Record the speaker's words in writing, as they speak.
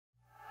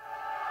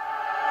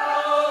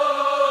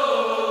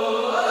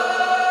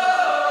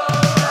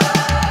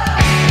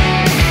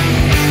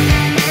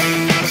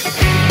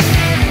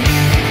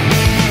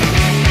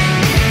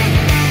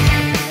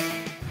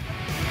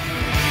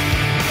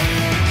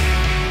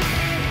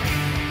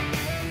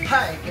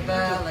Hai,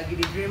 kita lagi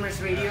di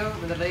Dreamers Radio.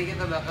 Bentar lagi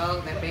kita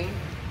bakal tapping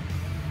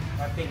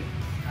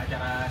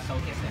acara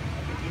showcase ya.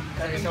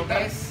 Acara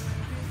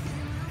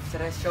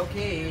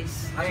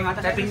showcase. Langsung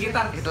atas tapping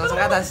gitar. Kita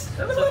langsung ke atas.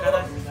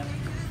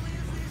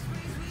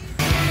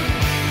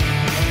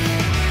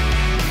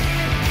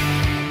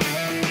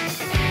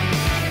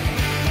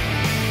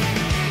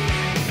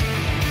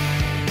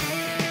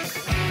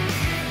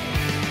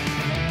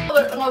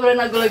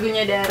 Ngobrolin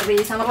lagu-lagunya dari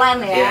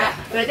Summerlane ya. Yeah.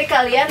 Berarti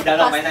kalian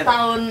pas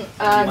tahun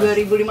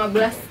 2016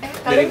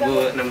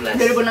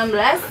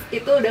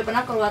 itu udah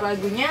pernah keluar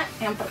lagunya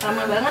yang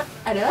pertama banget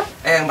adalah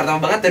yang pertama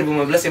banget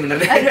 2015 ya bener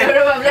deh.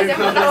 2015 yang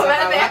pertama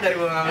banget ya.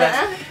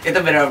 2015. Itu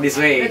Better Off This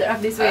Way. Better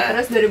Off This Way.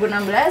 Terus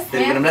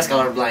 2016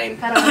 Colorblind.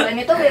 Colorblind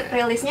itu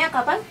rilisnya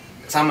kapan?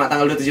 Sama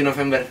tanggal 27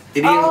 November.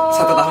 Jadi 1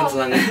 tahun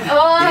setelahnya.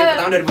 Jadi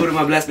pertama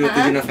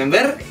 2015 27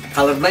 November,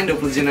 Colorblind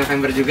 27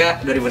 November juga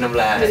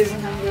 2016.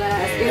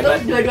 Itu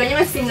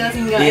dua-duanya masih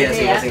single-single iya,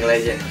 aja ya. single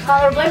aja.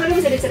 Colorblind mungkin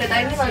bisa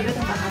diceritain nih lagu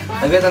tentang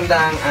apa? Lagu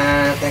tentang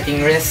taking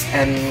risks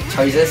and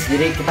choices.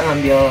 Jadi kita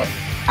ngambil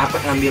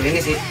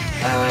ini sih.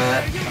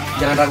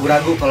 Jangan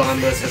ragu-ragu kalau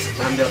ngambil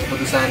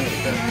keputusan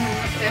gitu.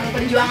 Yang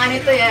perjuangan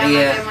itu ya,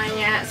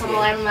 temanya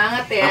Summerlane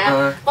banget ya.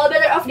 Kalau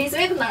Better Off This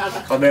Way tentang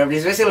apa? Kalau Better Off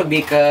This Way sih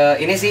lebih ke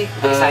ini sih.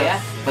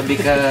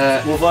 Lebih ke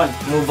move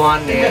on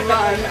ya.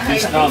 Be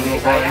strong.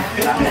 Move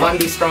on,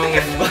 be strong.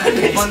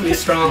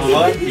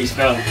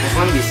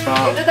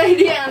 Itu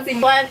tadi yang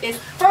sing one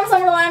is from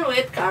Summerlane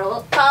with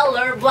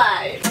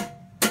Colorblind.